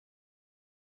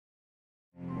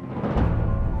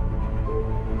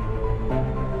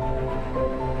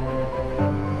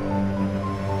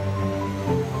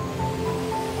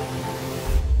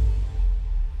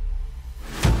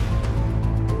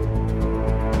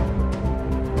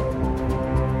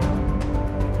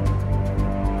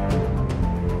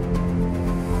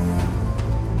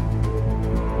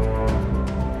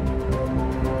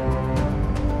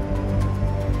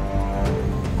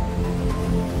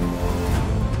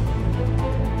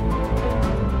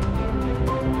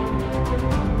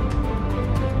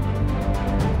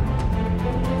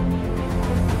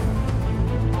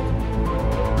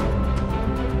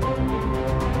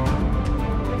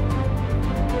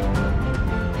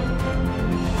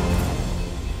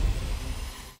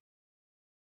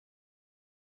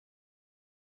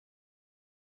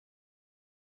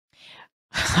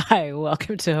Hi,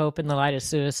 welcome to Hope in the Light of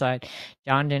Suicide.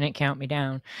 John didn't count me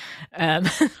down. Um,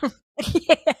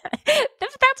 yeah,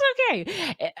 that's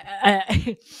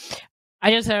okay.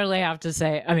 I just really have to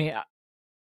say, I mean,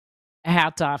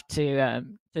 hats off to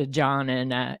John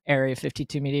and Area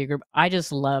 52 Media Group. I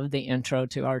just love the intro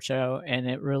to our show, and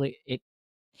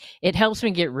it helps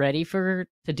me get ready to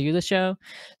do the show.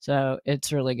 So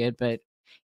it's really good. But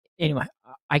anyway,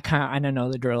 I don't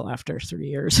know the drill after 3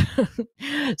 years.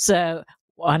 So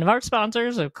one of our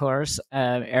sponsors, of course,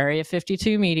 Area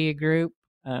 52 Media Group.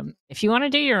 If you want to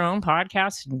do your own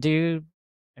podcast and do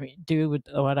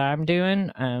what I'm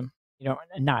doing,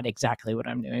 not exactly what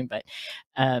I'm doing, but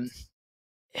um,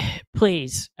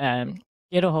 please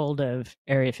get a hold of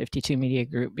Area 52 Media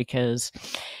Group because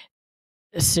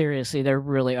seriously, they're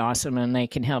really awesome and they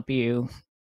can help you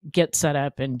get set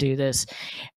up and do this.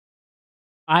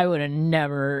 I would have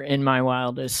never in my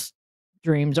wildest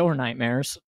dreams or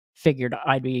nightmares figured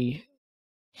I'd be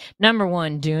number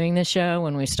one doing the show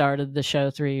when we started the show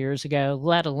 3 years ago,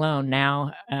 let alone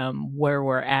now where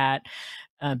we're at,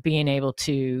 being able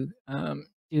to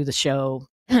do the show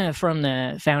from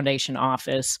the foundation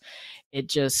office.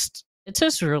 It's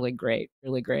just really great,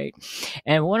 really great.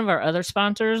 And one of our other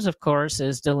sponsors, of course,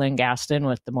 is DeLynn Gaston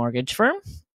with the mortgage firm.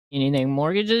 Anything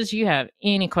mortgages, you have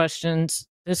any questions,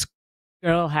 this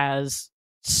girl has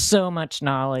so much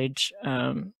knowledge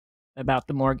about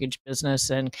the mortgage business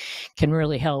and can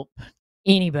really help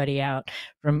anybody out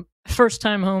from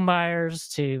first-time home buyers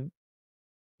to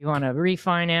you want to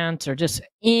refinance or just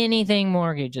anything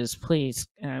mortgages. Please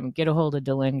get a hold of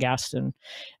DeLynn Gaston.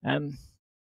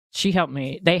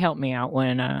 They helped me out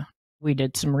when we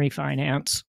did some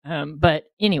refinance. But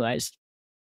anyways,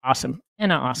 awesome,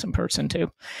 and an awesome person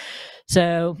too.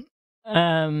 So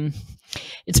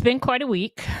it's been quite a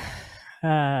week.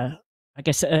 Like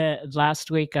I said,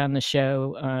 last week on the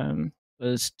show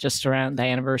was just around the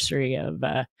anniversary of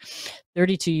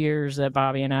 32 years that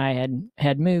Bobby and I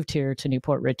had moved here to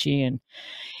Newport Richey, and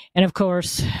of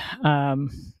course,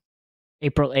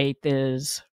 April 8th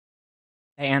is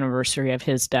the anniversary of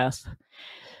his death,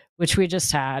 which we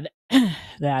just had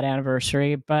that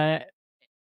anniversary. And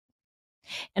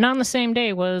on the same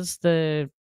day was the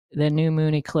new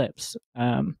moon eclipse.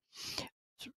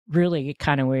 Really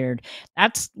kind of weird.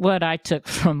 That's what I took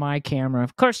from my camera.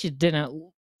 Of course, you didn't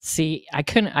see. I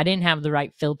didn't have the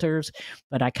right filters,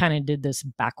 but I kind of did this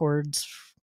backwards,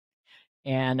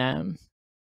 and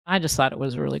I just thought it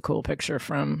was a really cool picture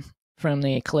from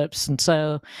the eclipse. And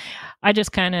so I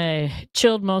just kind of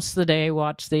chilled most of the day,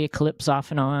 watched the eclipse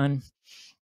off and on.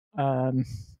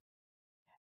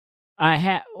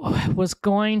 I was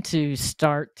going to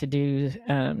start to do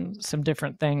some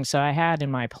different things. So I had in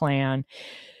my plan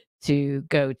to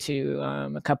go to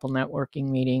a couple networking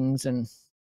meetings,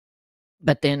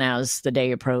 but then as the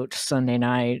day approached Sunday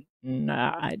night,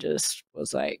 I just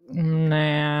was like,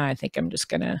 nah, I think I'm just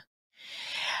gonna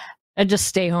just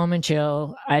stay home and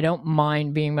chill. I don't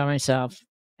mind being by myself.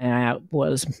 And that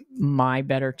was my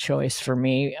better choice for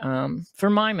me,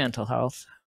 for my mental health.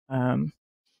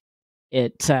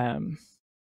 It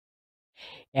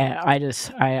Yeah,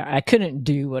 I couldn't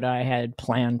do what I had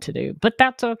planned to do, but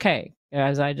that's okay,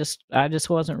 as I just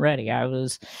wasn't ready. I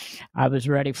was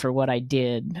ready for what I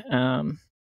did,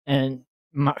 and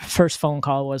my first phone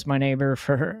call was my neighbor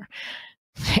for her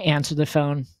answer the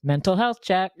phone, mental health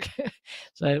check.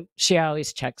 So she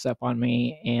always checks up on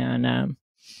me, and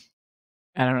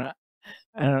I don't know,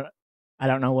 I don't I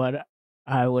don't know what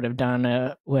I would have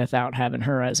done without having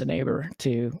her as a neighbor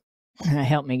to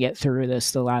help me get through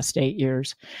this the last 8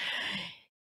 years.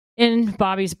 And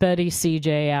Bobby's buddy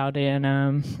CJ out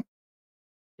in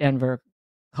Denver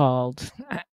called.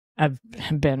 I've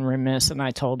been remiss, and I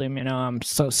told him, I'm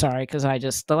so sorry because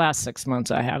the last 6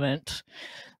 months I haven't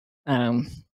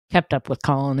kept up with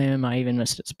calling him. I even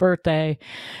missed his birthday,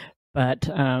 but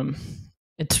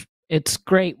it's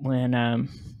great when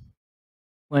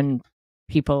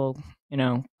people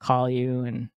call you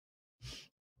and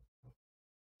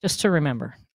just to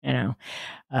remember.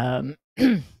 Um,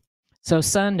 So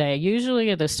Sunday, usually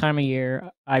at this time of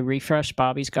year, I refresh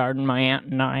Bobby's garden. My aunt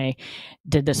and I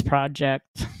did this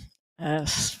project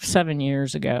 7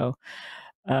 years ago.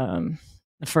 The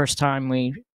first time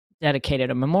we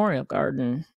dedicated a memorial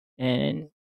garden, and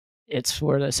it's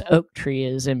where this oak tree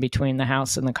is in between the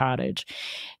house and the cottage.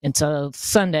 And so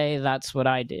Sunday, that's what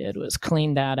I did, was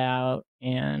clean that out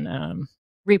and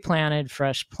replanted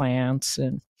fresh plants.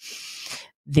 And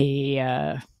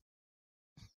the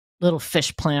little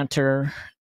fish planter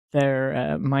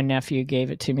there, my nephew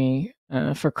gave it to me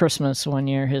for Christmas one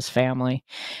year. His family,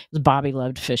 Bobby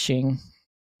loved fishing,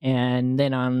 and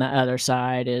then on the other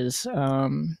side is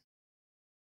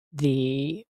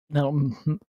the little,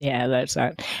 yeah, that's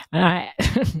that. And I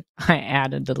I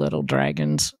added the little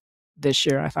dragons this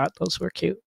year. I thought those were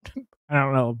cute. I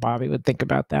don't know if Bobby would think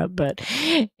about that, but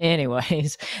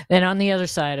anyways, then on the other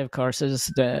side, of course,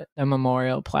 is the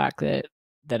memorial plaque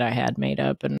that I had made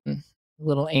up, and a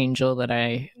little angel that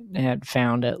I had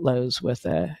found at Lowe's with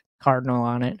a cardinal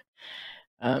on it.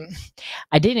 Um,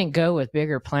 I didn't go with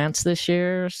bigger plants this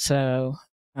year, so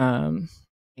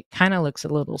it kind of looks a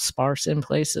little sparse in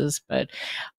places, but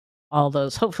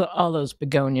hopefully all those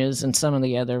begonias and some of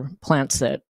the other plants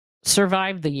that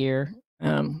survived the year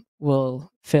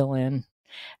will fill in.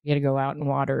 You got to go out and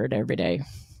water it every day.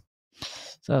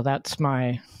 So that's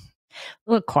my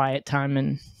little quiet time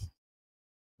and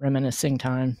reminiscing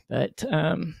time. But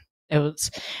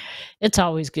it's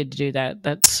always good to do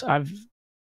that. I've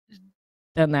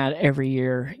done that every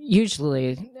year,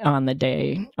 usually on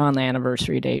the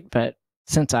anniversary date. But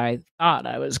since I thought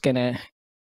I was gonna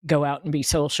go out and be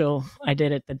social, I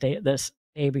did it this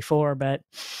day before. But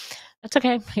that's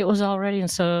okay. It was all ready, and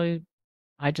so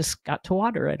I just got to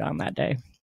water it on that day.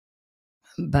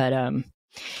 But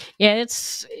yeah,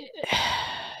 it's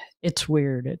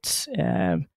weird. It's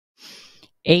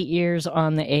 8 years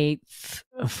on the 8th,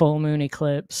 a full moon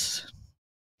eclipse.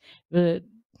 But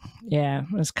yeah,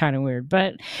 it's kind of weird.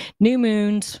 But new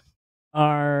moons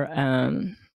are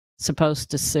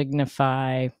supposed to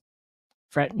signify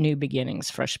new beginnings,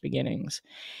 fresh beginnings.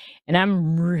 And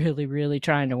I'm really, really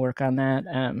trying to work on that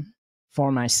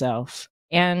for myself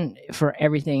and for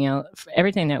everything else, for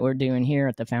everything that we're doing here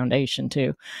at the foundation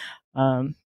too.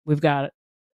 We've got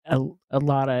a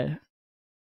lot of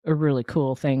really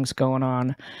cool things going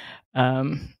on.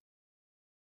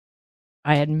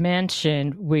 I had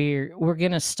mentioned we're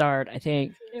going to start, I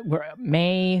think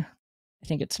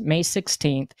it's May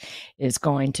 16th is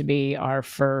going to be our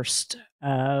first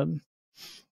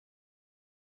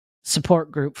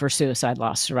support group for suicide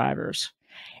loss survivors.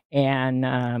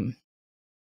 And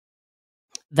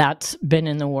that's been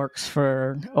in the works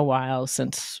for a while.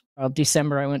 Since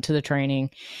December I went to the training,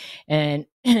 and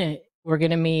we're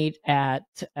going to meet at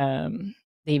the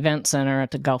event center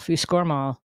at the Gulfview Square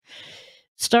Mall.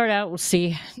 Start out, we'll see,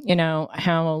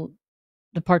 how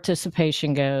the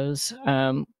participation goes.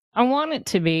 I want it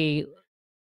to be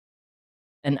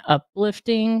an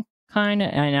uplifting kind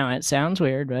of, I know it sounds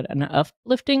weird, but an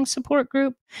uplifting support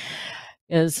group.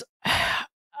 Is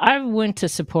I went to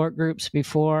support groups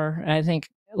before. I think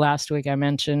last week I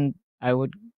mentioned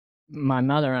my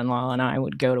mother-in-law and I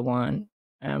would go to one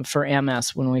for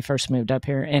MS when we first moved up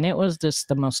here, and it was just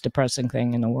the most depressing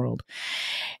thing in the world.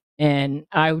 And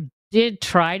I did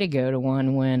try to go to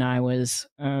one when I was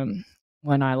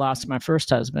when I lost my first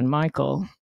husband, Michael,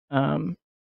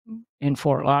 in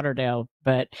Fort Lauderdale.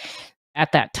 But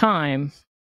at that time,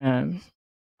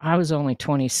 I was only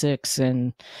 26,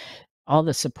 and all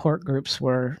the support groups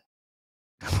were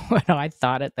what I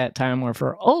thought at that time were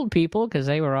for old people, because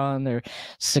they were all in their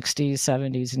 60s,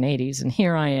 70s, and 80s. And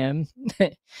here I am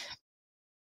in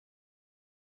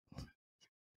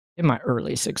my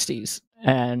early 60s.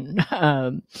 And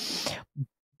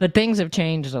but things have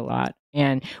changed a lot,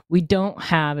 and we don't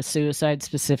have a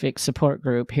suicide-specific support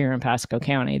group here in Pasco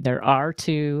County. There are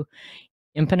two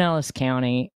in Pinellas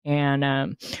County,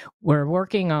 and we're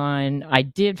working on. I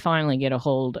did finally get a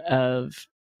hold of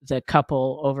the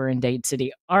couple over in Dade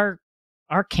City. Our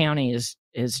county is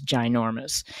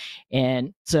ginormous,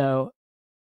 and so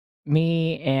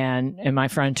me and my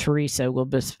friend Teresa will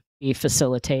be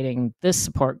facilitating this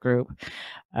support group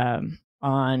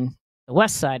on the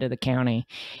west side of the county,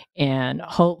 and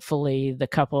hopefully the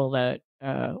couple that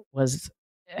was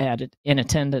in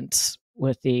attendance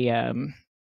with the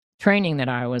training that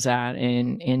I was at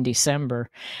in December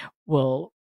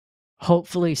will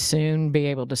hopefully soon be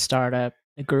able to start up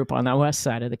a group on the west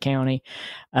side of the county.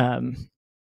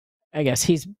 I guess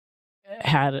he's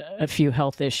had a few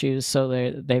health issues,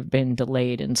 so they've been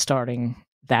delayed in starting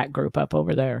that group up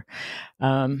over there.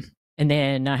 And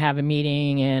then I have a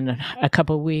meeting in a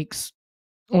couple of weeks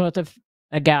with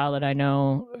a gal that I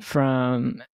know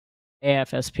from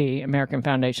AFSP, American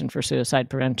Foundation for Suicide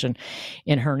Prevention,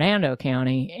 in Hernando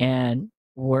County, and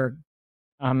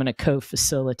I'm going to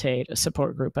co-facilitate a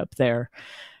support group up there.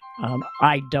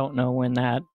 I don't know when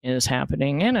that is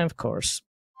happening, and of course,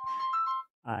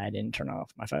 I didn't turn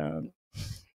off my phone.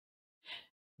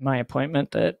 My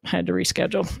appointment that I had to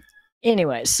reschedule.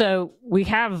 Anyway, so we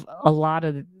have a lot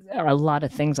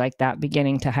of things like that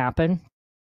beginning to happen,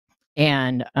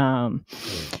 and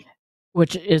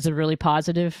which is a really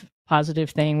positive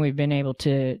thing. We've been able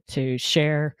to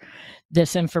share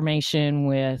this information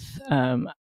with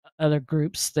other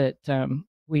groups that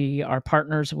we are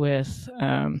partners with,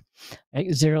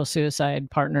 like Zero Suicide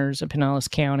Partners of Pinellas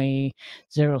County,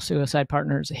 Zero Suicide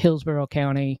Partners of Hillsborough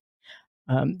County,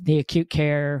 the Acute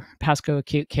Care, Pasco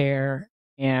Acute Care,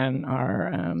 and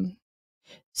our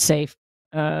SAFE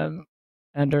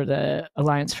under the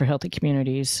Alliance for Healthy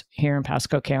Communities here in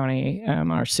Pasco County,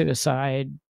 our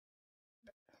suicide,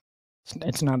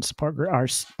 it's not a support group,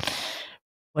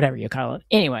 whatever you call it.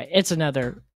 Anyway, it's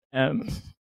another,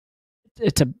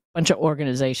 it's a bunch of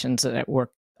organizations that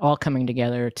work all coming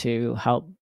together to help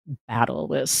battle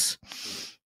this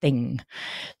thing.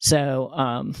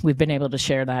 So we've been able to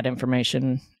share that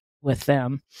information with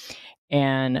them.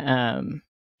 And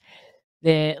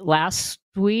the last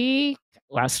week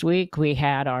we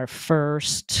had our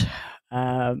first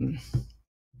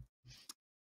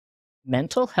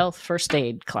mental health first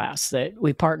aid class that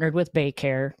we partnered with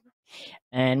Baycare,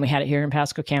 and we had it here in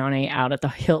Pasco County out at the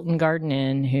Hilton Garden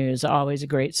Inn, who's always a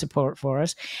great support for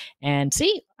us. And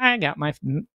see, I got my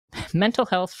mental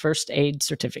health first aid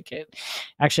certificate.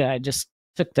 Actually, I just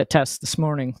took the test this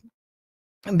morning.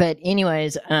 But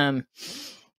anyways,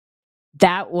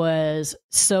 that was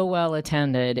so well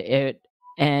attended.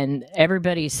 And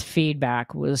everybody's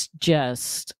feedback was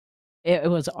just, it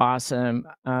was awesome.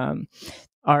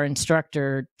 Our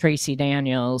instructor, Tracy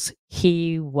Daniels,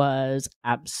 he was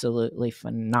absolutely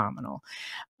phenomenal.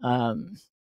 The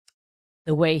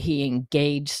way he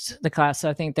engaged the class,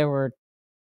 I think there were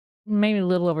maybe a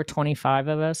little over 25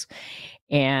 of us,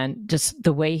 and just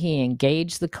the way he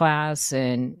engaged the class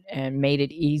and made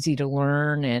it easy to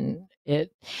learn. And I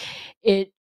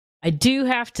do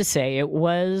have to say, it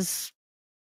was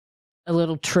a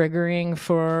little triggering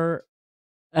for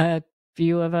a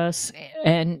few of us,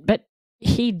 but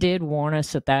he did warn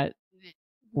us that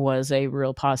was a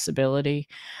real possibility.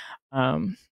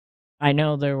 I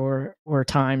know there were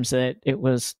times that it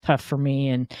was tough for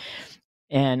me,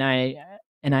 and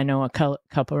I know a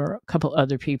couple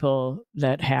other people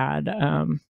that had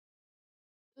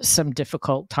some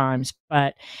difficult times,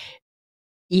 but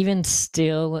even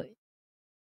still,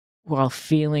 while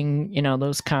feeling,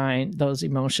 those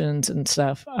emotions and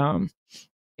stuff,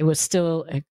 it was still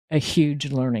a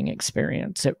huge learning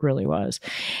experience. It really was.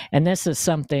 And this is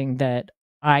something that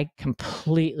I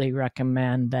completely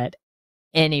recommend that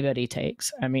anybody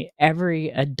takes. I mean, every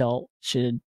adult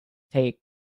should take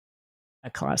a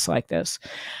class like this.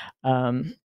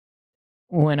 When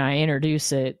I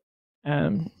introduce it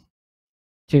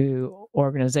to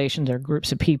organizations or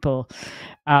groups of people,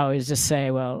 I always just say,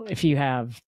 well, if you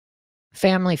have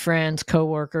family, friends,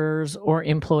 coworkers, or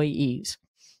employees,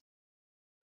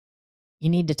 you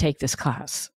need to take this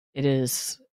class. It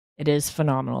is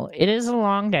phenomenal. It is a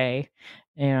long day.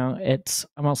 It's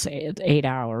almost 8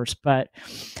 hours, but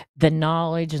the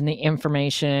knowledge and the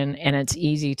information, and it's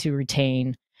easy to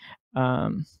retain.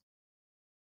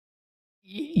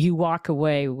 You walk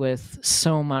away with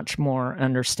so much more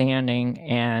understanding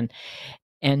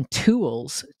and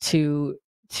tools to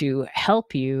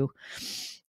help you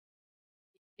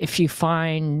if you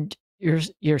find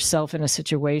yourself in a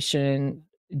situation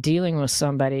dealing with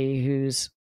somebody who's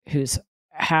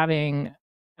having,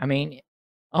 I mean,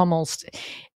 almost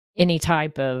any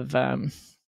type of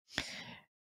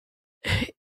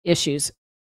issues.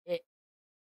 I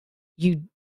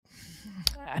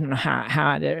don't know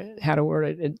how to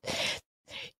word it.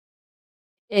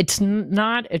 It's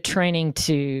not a training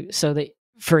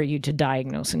for you to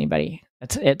diagnose anybody.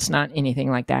 It's not anything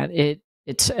like that.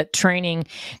 It's a training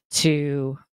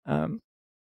to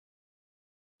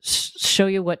show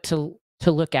you what to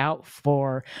look out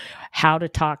for, how to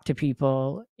talk to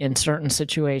people in certain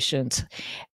situations,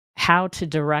 how to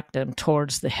direct them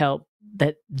towards the help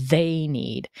that they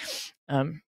need.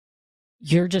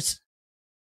 You're just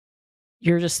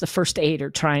the first aider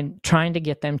trying to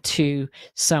get them to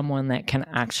someone that can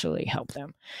actually help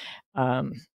them.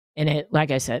 And it, like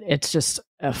I said, it's just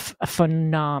a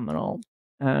phenomenal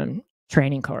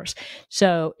training course.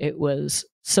 So it was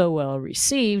so well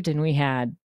received, and we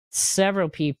had several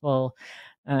people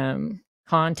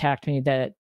contact me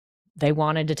that they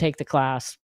wanted to take the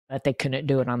class, but they couldn't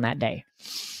do it on that day.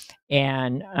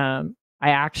 And I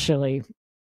actually,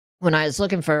 when I was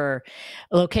looking for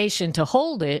a location to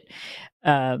hold it,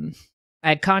 I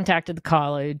had contacted the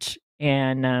college,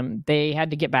 and they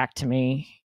had to get back to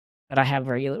me. But I have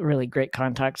really great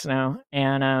contacts now,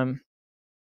 and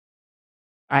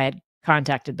I had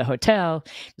contacted the hotel,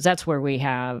 because that's where we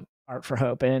have Art for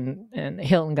Hope, and the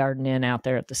Hilton Garden Inn out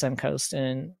there at the Suncoast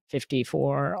and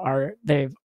 54 they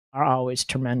are always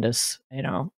tremendous,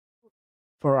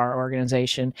 for our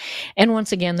organization. And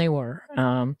once again, they were.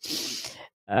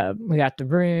 We got the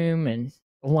room, and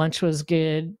Lunch was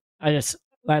good. I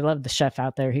love the chef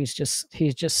out there. He's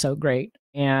just so great.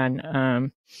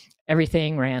 And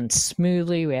everything ran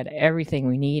smoothly. We had everything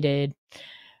we needed.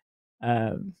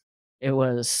 Um, it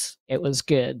was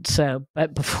good. So,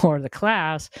 but before the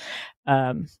class,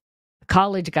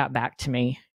 college got back to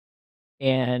me,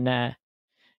 and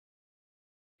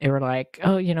they were like,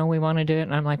 "Oh, we want to do it."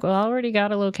 And I'm like, "Well, I already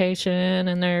got a location,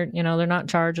 and they're not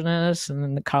charging us." And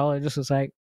then the college was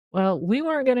like, "Well, we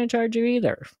weren't going to charge you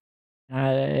either."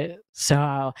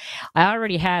 So I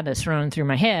already had this running through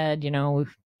my head.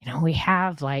 We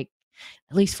have like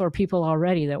at least 4 people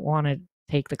already that want to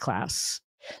take the class.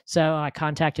 So I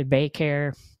contacted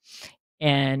Baycare,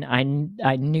 and I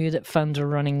knew that funds were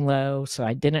running low, so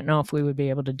I didn't know if we would be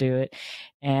able to do it.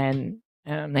 And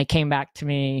they came back to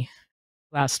me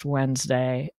last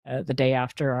Wednesday, the day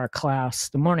after our class,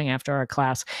 the morning after our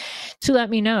class, to let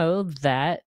me know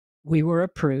that we were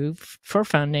approved for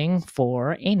funding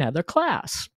for another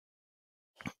class.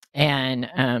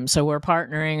 And so we're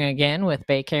partnering again with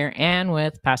Baycare and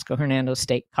with Pasco Hernando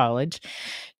State College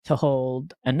to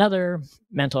hold another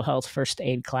mental health first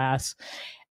aid class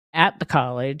at the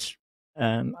college.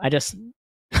 I just,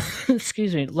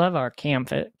 excuse me, love our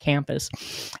campus.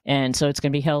 And so it's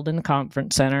going to be held in the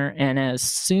conference center. And as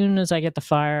soon as I get the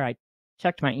flyer, I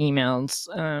checked my emails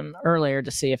earlier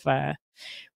to see if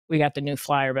we got the new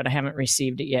flyer, but I haven't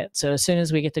received it yet. So as soon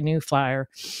as we get the new flyer,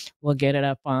 we'll get it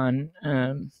up on.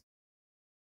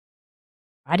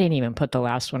 I didn't even put the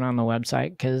last one on the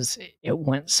website because it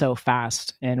went so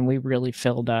fast and we really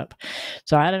filled up.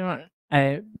 So I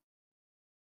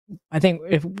think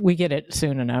if we get it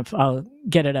soon enough, I'll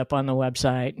get it up on the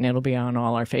website and it'll be on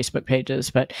all our Facebook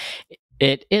pages. But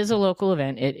it is a local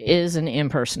event. It is an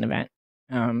in-person event.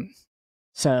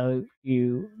 So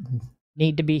you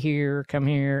need to be here, come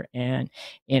here, and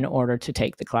in order to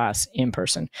take the class in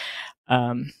person.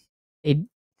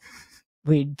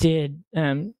 We did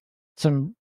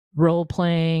some role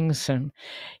playing, some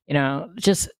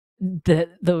just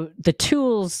the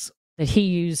tools that he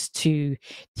used to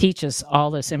teach us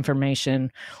all this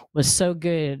information was so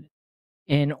good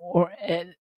in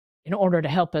order to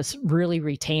help us really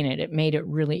retain it. It made it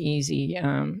really easy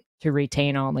to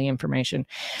retain all the information.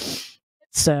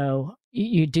 So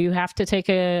you do have to take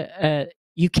you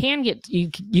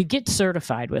get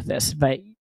certified with this, but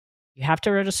you have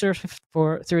to register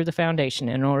through the foundation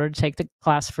in order to take the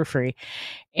class for free,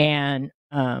 and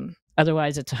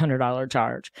otherwise it's $100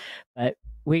 charge. But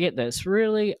we get this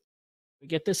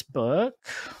book,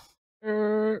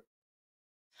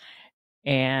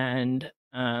 and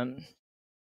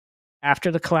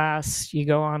after the class, you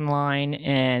go online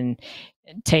and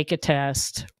take a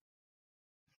test.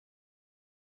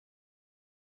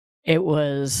 It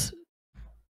was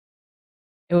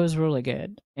really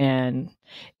good, and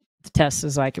the test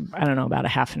is like, I don't know, about a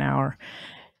half an hour.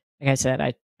 Like I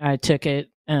said, I took it,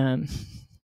 and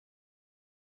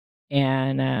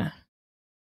I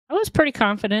was pretty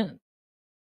confident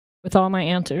with all my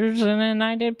answers, and then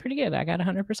I did pretty good. I got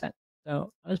 100%.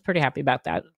 So I was pretty happy about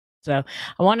that. So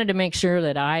I wanted to make sure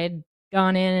that I had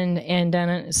gone in and done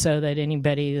it so that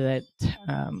anybody that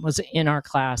was in our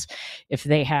class, if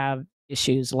they have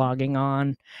issues logging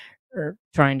on or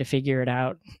trying to figure it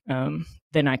out,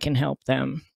 then I can help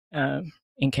them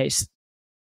in case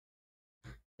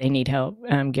they need help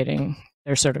getting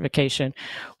their certification,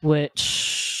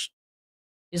 which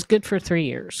is good for 3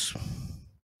 years.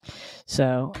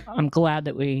 So I'm glad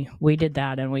that we did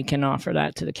that, and we can offer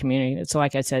that to the community. It's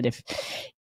like I said, if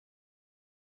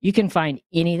you can find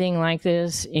anything like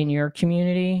this in your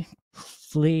community,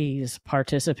 please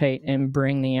participate and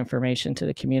bring the information to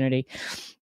the community.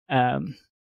 Like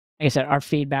I said, our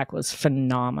feedback was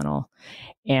phenomenal,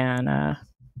 and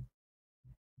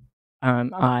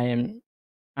I'm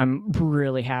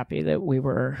really happy that we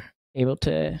were able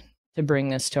to bring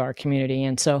this to our community.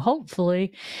 And so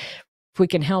hopefully, if we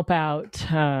can help out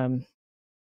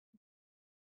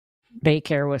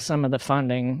Baycare with some of the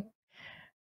funding,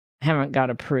 I haven't got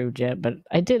approved yet, but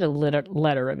I did a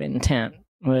letter of intent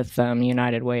with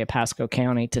United Way of Pasco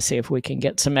County to see if we can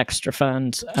get some extra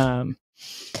funds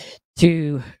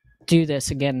to do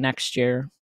this again next year,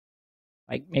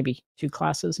 like maybe two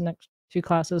classes next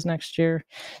year,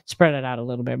 spread it out a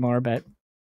little bit more, but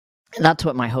that's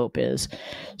what my hope is.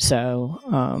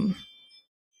 So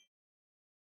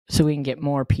so we can get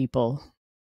more people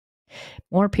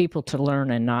to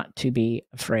learn and not to be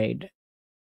afraid,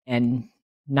 and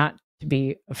not to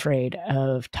be afraid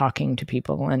of talking to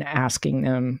people and asking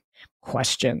them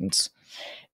questions.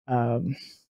 Yeah,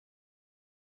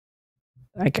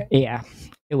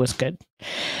 it was good.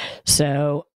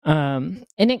 So, and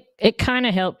it kind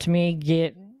of helped me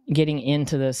getting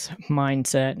into this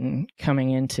mindset and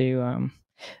coming into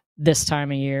this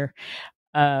time of year.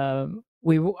 I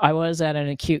was at an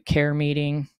acute care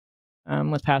meeting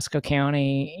with Pasco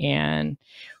County, and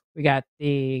we got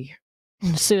the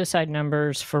suicide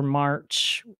numbers for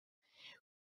March.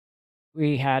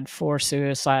 We had 4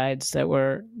 suicides that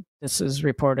were this is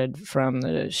reported from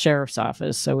the sheriff's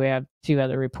office, so we have 2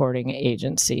 other reporting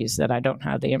agencies that I don't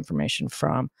have the information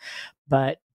from.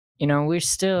 But, we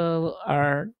still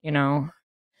are,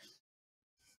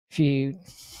 if you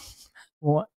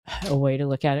want a way to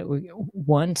look at it,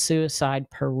 1 suicide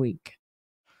per week.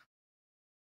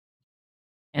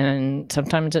 And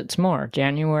sometimes it's more.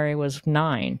 January was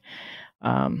 9.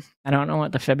 I don't know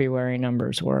what the February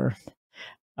numbers were.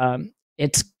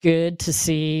 It's good to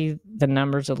see the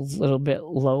numbers a little bit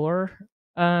lower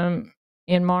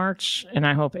in March, and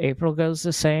I hope April goes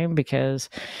the same, because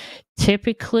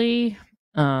typically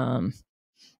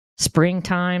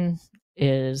springtime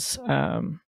is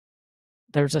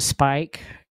there's a spike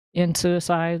in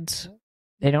suicides.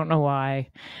 They don't know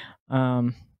why.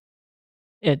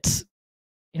 It's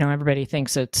everybody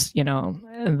thinks it's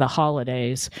the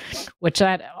holidays, which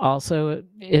that also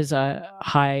is a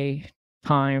high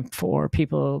time for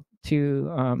people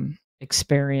to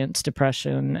experience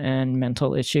depression and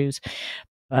mental issues.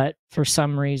 But for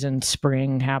some reason,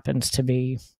 spring happens to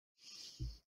be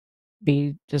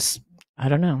just, I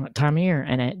don't know, what time of year,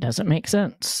 and it doesn't make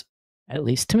sense, at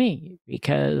least to me,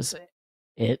 because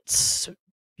it's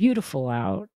beautiful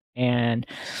out. And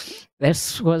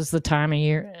this was the time of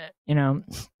year,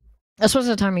 this was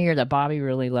the time of year that Bobby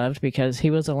really loved, because he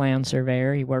was a land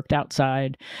surveyor. He worked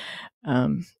outside.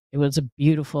 It was a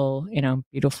beautiful,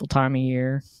 beautiful time of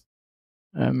year.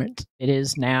 It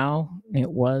is now.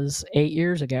 It was 8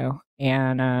 years ago,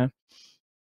 and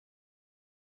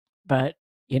but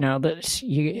that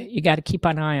you got to keep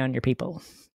an eye on your people.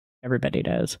 Everybody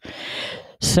does.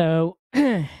 So,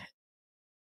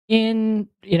 in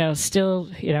still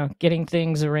getting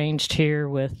things arranged here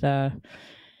with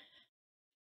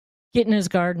getting his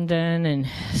garden done and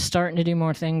starting to do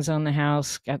more things on the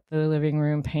house, got the living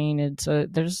room painted. So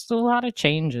there's a lot of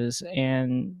changes,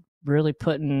 and really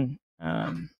putting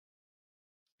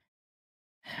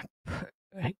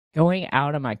going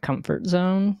out of my comfort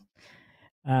zone.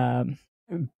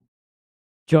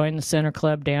 Joined the Center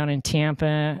Club down in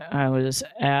Tampa. I was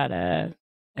at a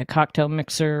cocktail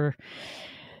mixer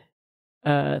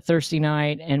Thursday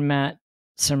night and met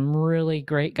some really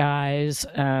great guys.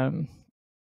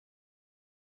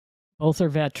 Both are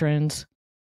veterans.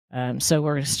 So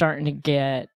we're starting to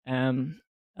get a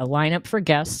lineup for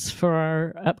guests for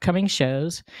our upcoming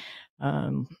shows.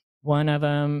 One of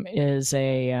them is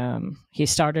he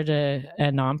started a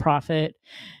nonprofit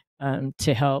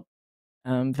to help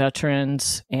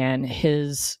veterans, and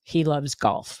he loves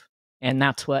golf, and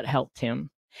that's what helped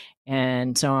him.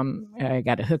 And so I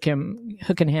got to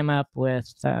hooking him up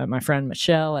with my friend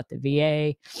Michelle at the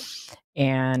VA,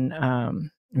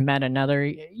 and met another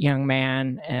young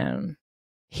man, and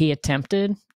he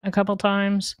attempted a couple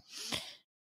times,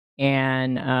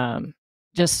 and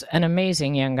just an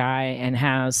amazing young guy, and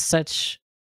has such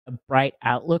a bright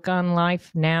outlook on life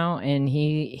now. And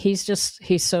he's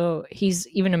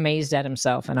even amazed at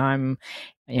himself, and I'm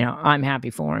happy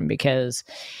for him, because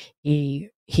he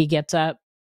gets up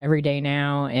every day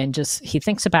now, and just he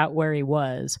thinks about where he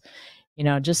was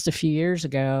just a few years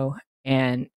ago,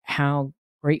 and how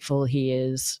grateful he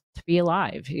is to be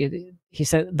alive. He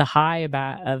said the high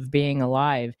of being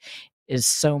alive is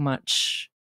so much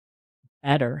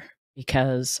better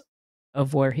because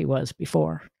of where he was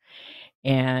before.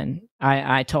 And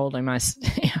I told him, I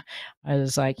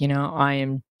was like, I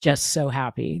am just so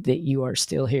happy that you are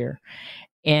still here.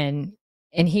 And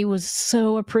he was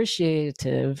so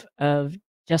appreciative of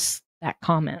just that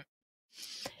comment.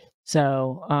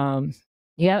 So,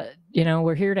 yeah,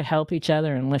 we're here to help each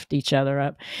other and lift each other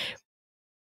up.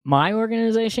 My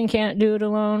organization can't do it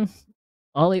alone.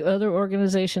 All the other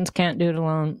organizations can't do it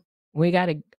alone. We got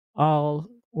to all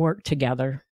work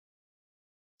together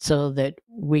so that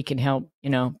we can help,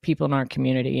 people in our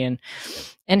community,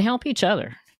 and help each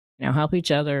other, help each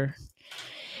other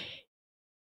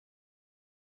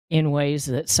in ways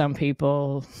that some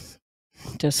people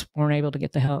just weren't able to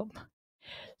get the help.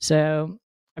 So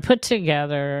I put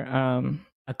together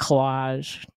a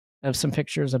collage of some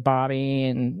pictures of Bobby,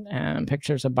 and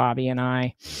pictures of Bobby and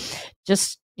I,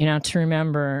 just, to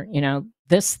remember,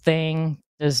 this thing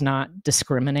does not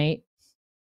discriminate.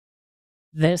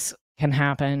 This can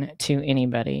happen to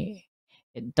anybody.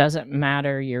 It doesn't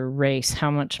matter your race,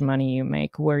 how much money you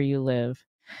make, where you live.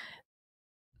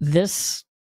 this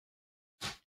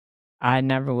I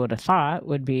never would have thought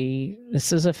would be,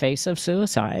 this is a face of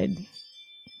suicide.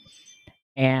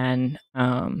 And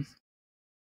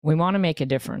we want to make a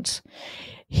difference.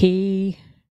 He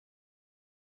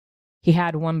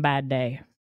had one bad day.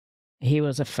 He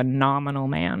was a phenomenal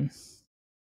man.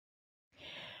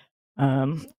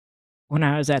 When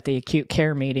I was at the acute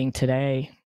care meeting today,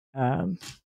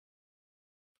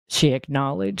 she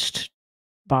acknowledged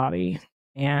Bobby,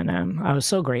 and I was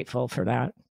so grateful for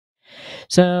that.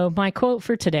 So my quote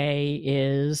for today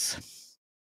is,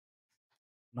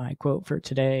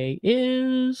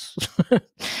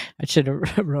 I should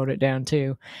have wrote it down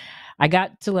too. I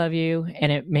got to love you,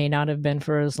 and it may not have been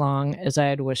for as long as I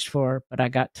had wished for, but I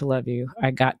got to love you.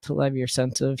 I got to love your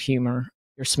sense of humor,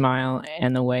 your smile,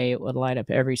 and the way it would light up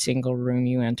every single room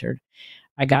you entered.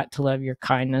 I got to love your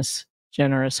kindness,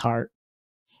 generous heart.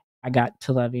 I got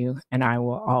to love you, and I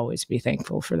will always be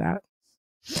thankful for that.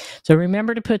 So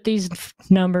remember to put these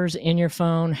numbers in your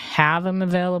phone, have them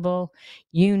available.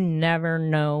 You never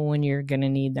know when you're going to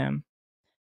need them.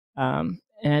 And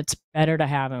it's better to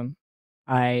have them.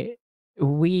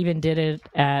 We even did it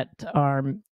at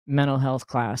our mental health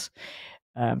class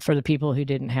for the people who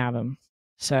didn't have them.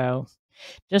 So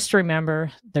just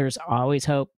remember, there's always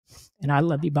hope. And I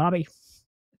love you, Bobby.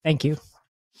 Thank you.